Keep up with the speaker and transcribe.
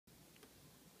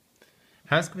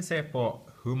Här ska vi se på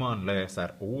hur man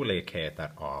löser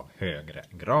olikheter av högre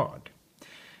grad.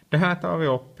 Det här tar vi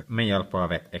upp med hjälp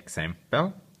av ett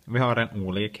exempel. Vi har en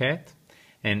olikhet,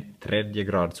 en tredje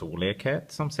grads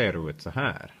olikhet som ser ut så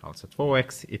här. Alltså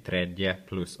 2x i tredje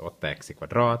plus 8x i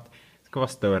kvadrat ska vara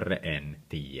större än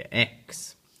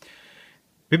 10x.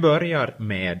 Vi börjar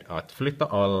med att flytta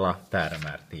alla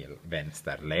termer till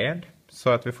vänsterled så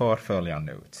att vi får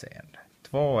följande utseende.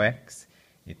 2x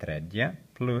i tredje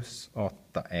plus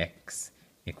 8x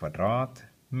i kvadrat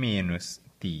minus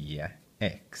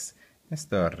 10x är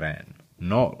större än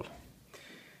 0.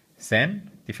 Sen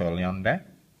till följande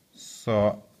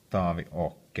så tar vi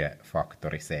och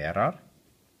faktoriserar.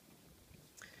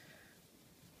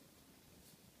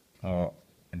 Och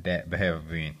det behöver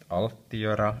vi inte alltid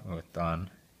göra, utan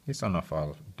i sådana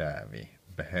fall där vi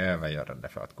behöver göra det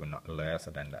för att kunna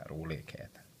lösa den där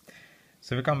olikheten.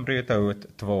 Så vi kan bryta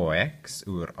ut 2x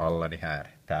ur alla de här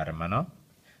termerna.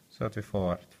 Så att vi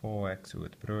får 2x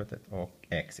utbrutet och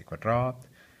x i kvadrat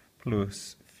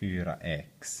plus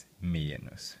 4x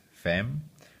minus 5.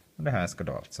 Och det här ska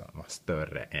då alltså vara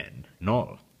större än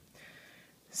 0.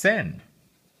 Sen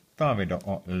tar vi då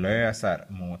och löser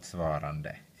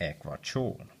motsvarande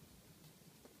ekvation.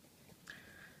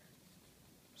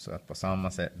 Så att på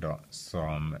samma sätt då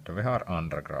som då vi har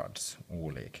andra grads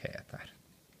olikheter.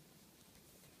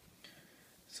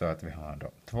 Så att vi har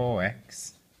då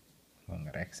 2x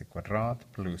gånger x i kvadrat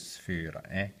plus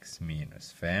 4x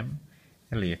minus 5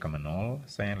 är lika med 0.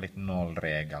 Så enligt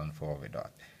nollregeln får vi då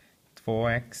att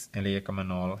 2x är lika med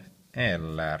 0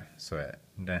 eller så är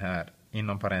det här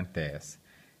inom parentes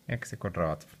x i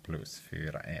kvadrat plus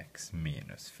 4x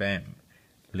minus 5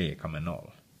 lika med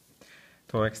 0.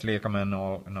 2x lika med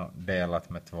 0 delat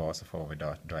med 2 så får vi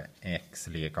då är x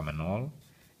lika med 0.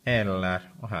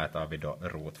 Eller, och här tar vi då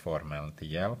rotformeln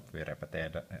till hjälp, vi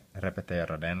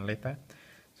repeterar den lite.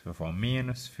 Så vi får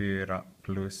minus 4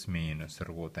 plus minus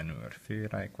roten ur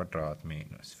 4 i kvadrat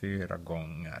minus 4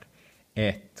 gånger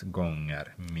 1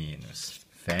 gånger minus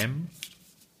 5.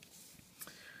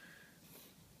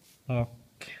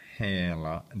 Och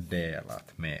hela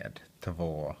delat med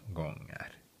 2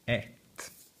 gånger 1.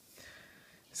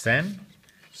 Sen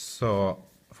så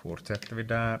fortsätter vi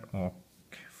där och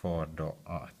får då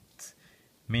att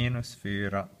minus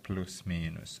 4 plus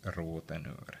minus roten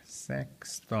ur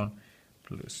 16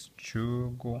 plus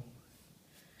 20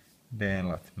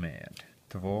 delat med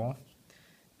 2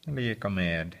 är lika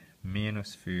med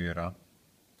minus 4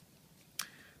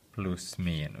 plus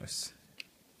minus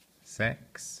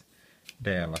 6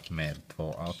 delat med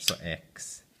 2, alltså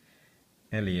x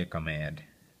är lika med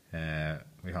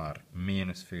vi har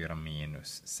minus 4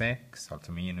 minus 6,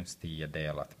 alltså minus 10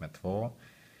 delat med 2.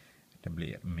 Det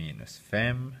blir minus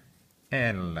 5.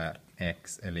 Eller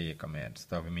x är lika med, så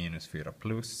tar vi minus 4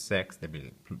 plus 6, det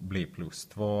blir plus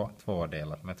 2. 2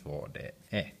 delat med 2, det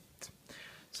är 1.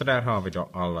 Så där har vi då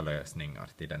alla lösningar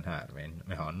till den här.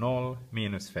 Vi har 0,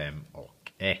 minus 5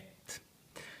 och 1.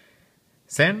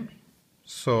 Sen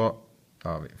så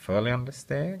tar vi följande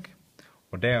steg.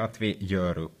 Och det är att vi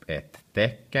gör upp ett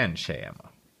teckenschema.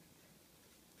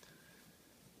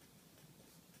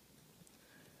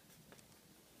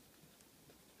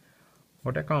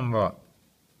 Och det kan vara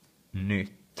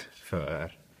nytt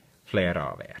för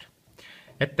flera av er.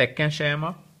 Ett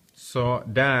teckenschema, så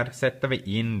där sätter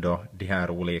vi in då de här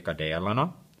olika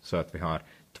delarna. Så att vi har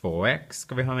 2x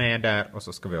ska vi ha med där och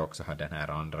så ska vi också ha den här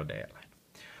andra delen.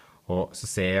 Och så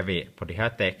ser vi på de här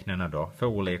tecknen då för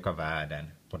olika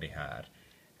värden på de här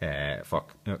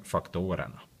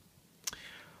faktorerna.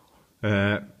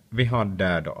 Vi har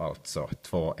där då alltså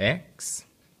 2x.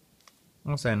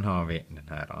 Och sen har vi den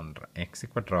här andra x i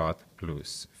kvadrat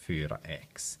plus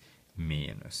 4x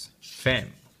minus 5.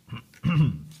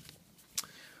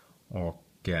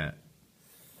 Och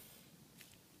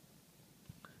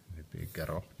vi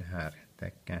bygger upp det här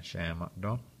teckenschemat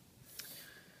då.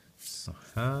 Så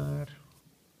här.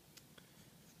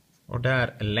 Och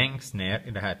där längst ner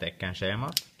i det här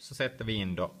teckenschemat så sätter vi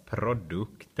in då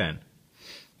produkten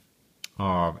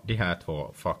av de här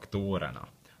två faktorerna.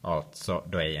 Alltså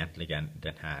då är egentligen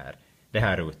det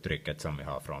här uttrycket som vi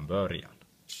har från början.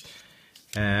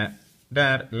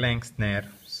 Där längst ner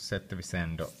så sätter vi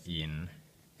sen då in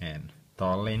en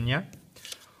tallinje.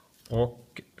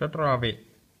 Och då drar vi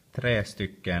 3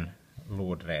 stycken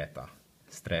lodräta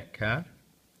streck här.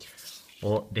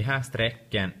 Och de här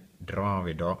strecken drar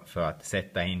vi då för att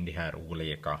sätta in de här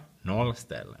olika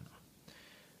nollställena.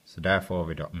 Så där får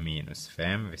vi då minus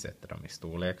 5, vi sätter dem i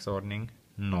storleksordning,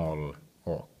 0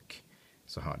 och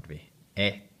så hade vi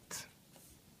 1.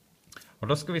 Och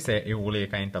då ska vi se i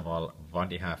olika intervall vad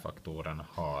de här faktorerna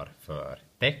har för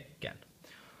tecken.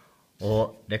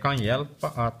 Och det kan hjälpa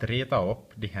att rita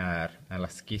upp de här, eller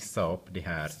skissa upp de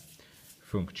här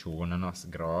funktionernas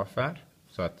grafer.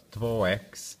 Så att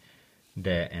 2x,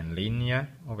 det är en linje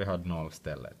och vi har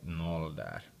nollstället 0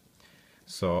 där.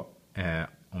 Så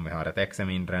om vi har ett x är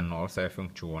mindre än 0 så är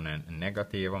funktionen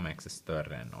negativ, om x är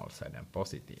större än 0 så är den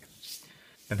positiv.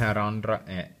 Den här andra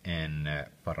är en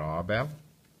parabel.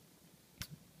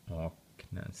 Och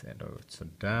den ser då ut så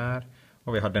där.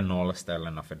 Och vi hade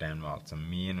nollställena för den var alltså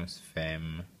minus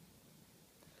 5.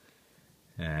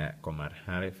 Kommer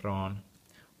härifrån.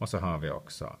 Och så har vi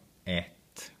också 1.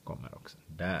 Kommer också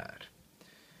där.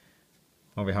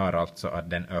 Och vi har alltså att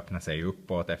den öppnar sig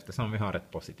uppåt eftersom vi har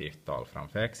ett positivt tal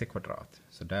framför x i kvadrat.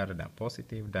 Så där är den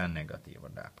positiv, där negativ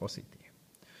och där positiv.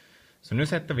 Så nu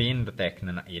sätter vi in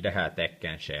tecknen i det här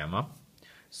teckenschema.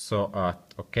 Så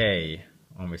att okej,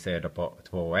 om vi ser då på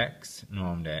 2x, nu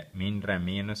om det är mindre än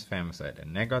minus 5 så är det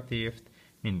negativt.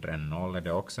 Mindre än 0 är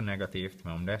det också negativt,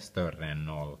 men om det är större än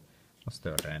 0 och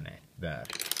större än 1 där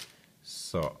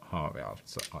så har vi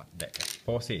alltså att det är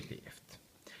positivt.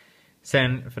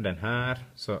 Sen för den här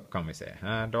så kan vi se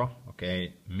här då,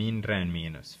 okej, mindre än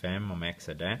minus 5 om x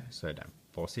är det så är den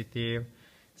positiv.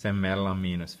 Sen mellan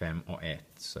minus 5 och 1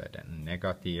 så är den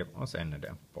negativ och sen är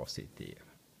den positiv.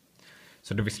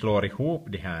 Så då vi slår ihop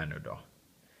det här nu då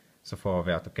så får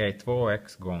vi att okej,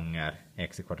 2x gånger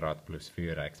x i kvadrat plus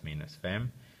 4x minus 5.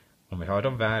 Om vi har då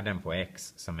värden på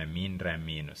x som är mindre än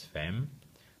minus 5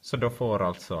 så då får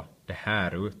alltså det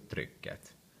här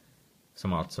uttrycket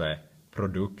som alltså är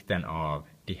produkten av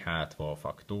de här två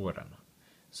faktorerna.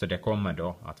 Så det kommer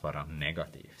då att vara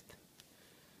negativt.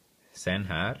 Sen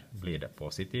här blir det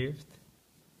positivt.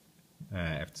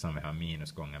 Eftersom vi har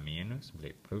minus gånger minus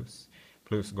blir plus.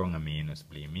 Plus gånger minus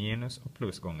blir minus och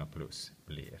plus gånger plus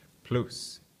blir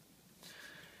plus.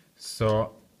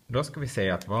 Så då ska vi se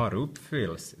att var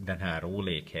uppfylls den här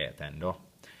olikheten då.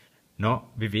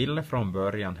 Vi ville från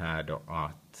början här då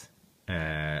att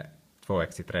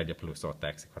 2x i tredje plus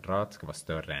 8x i kvadrat ska vara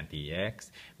större än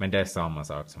 10x. Men det är samma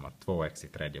sak som att 2x i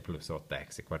tredje plus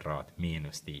 8x i kvadrat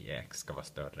minus 10x ska vara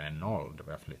större än 0 då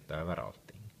vi har flyttat över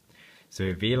allting. Så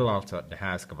vi vill alltså att det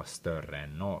här ska vara större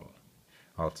än 0.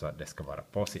 Alltså att det ska vara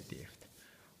positivt.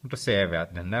 Och då ser vi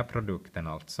att den där produkten,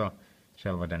 alltså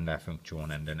själva den där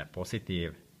funktionen, den är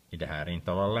positiv i det här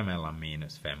intervallet mellan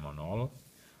minus 5 och 0.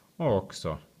 Och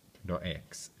också då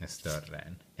x är större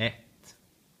än 1.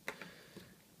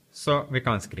 Så vi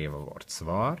kan skriva vårt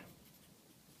svar.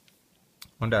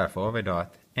 Och där får vi då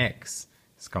att x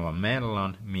ska vara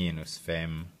mellan minus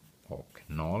 5 och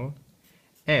 0.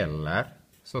 Eller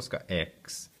så ska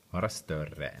x vara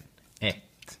större än 1.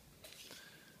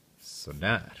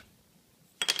 Sådär.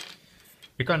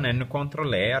 Vi kan ännu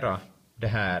kontrollera det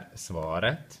här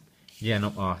svaret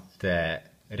genom att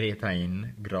rita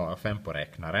in grafen på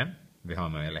räknaren. Vi har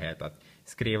möjlighet att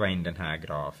skriva in den här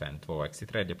grafen 2x i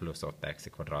tredje plus 8x i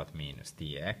kvadrat minus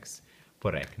 10x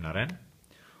på räknaren.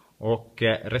 Och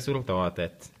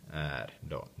resultatet är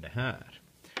då det här.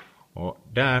 Och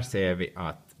där ser vi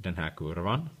att den här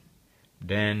kurvan,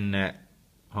 den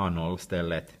har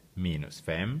nollstället minus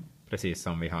 5, precis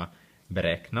som vi har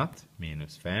beräknat,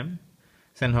 minus 5.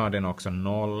 Sen har den också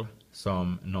 0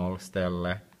 som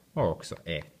nollställe och också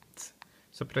 1.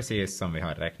 Så precis som vi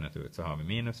har räknat ut så har vi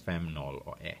minus 5, 0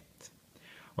 och 1.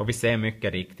 Och vi ser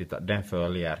mycket riktigt att den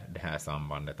följer det här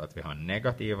sambandet att vi har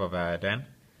negativa värden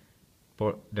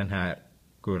på den här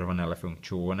kurvan eller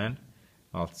funktionen.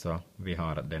 Alltså vi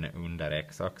har att den är under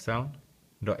x-axeln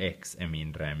då x är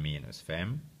mindre än minus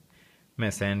 5.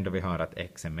 Men sen då vi har att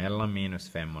x är mellan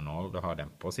minus 5 och 0 då har den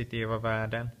positiva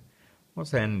värden. Och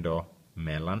sen då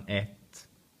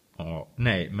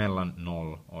mellan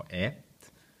 0 och 1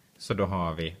 så då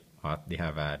har vi att de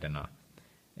här värdena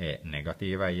är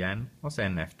negativa igen. Och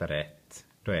sen efter 1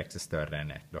 då x är större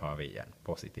än 1 då har vi igen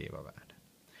positiva värden.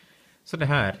 Så det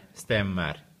här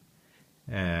stämmer.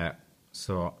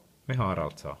 Så vi har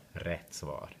alltså rätt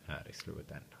svar här i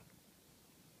slutändan.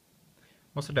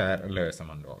 Och så där löser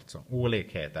man då alltså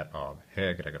olikheter av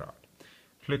högre grad.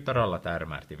 Flyttar alla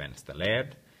termer till vänster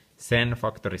led. Sen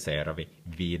faktoriserar vi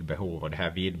vid behov. Och det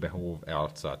här vid behov är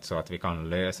alltså att, så att vi kan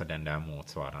lösa den där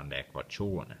motsvarande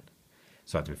ekvationen.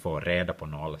 Så att vi får reda på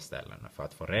nollställena. För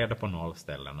att få reda på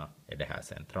nollställena är det här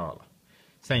centrala.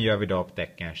 Sen gör vi då upp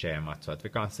teckenschemat så att vi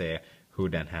kan se hur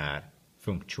den här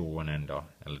funktionen då,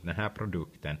 eller den här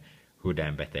produkten, hur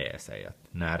den beter sig. Att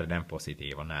när är den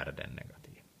positiv och när är den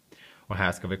negativ. Och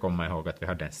här ska vi komma ihåg att vi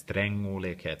hade en sträng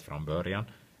olikhet från början.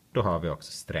 Då har vi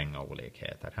också stränga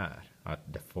olikheter här. Att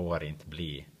det får inte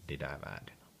bli de där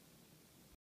värdena.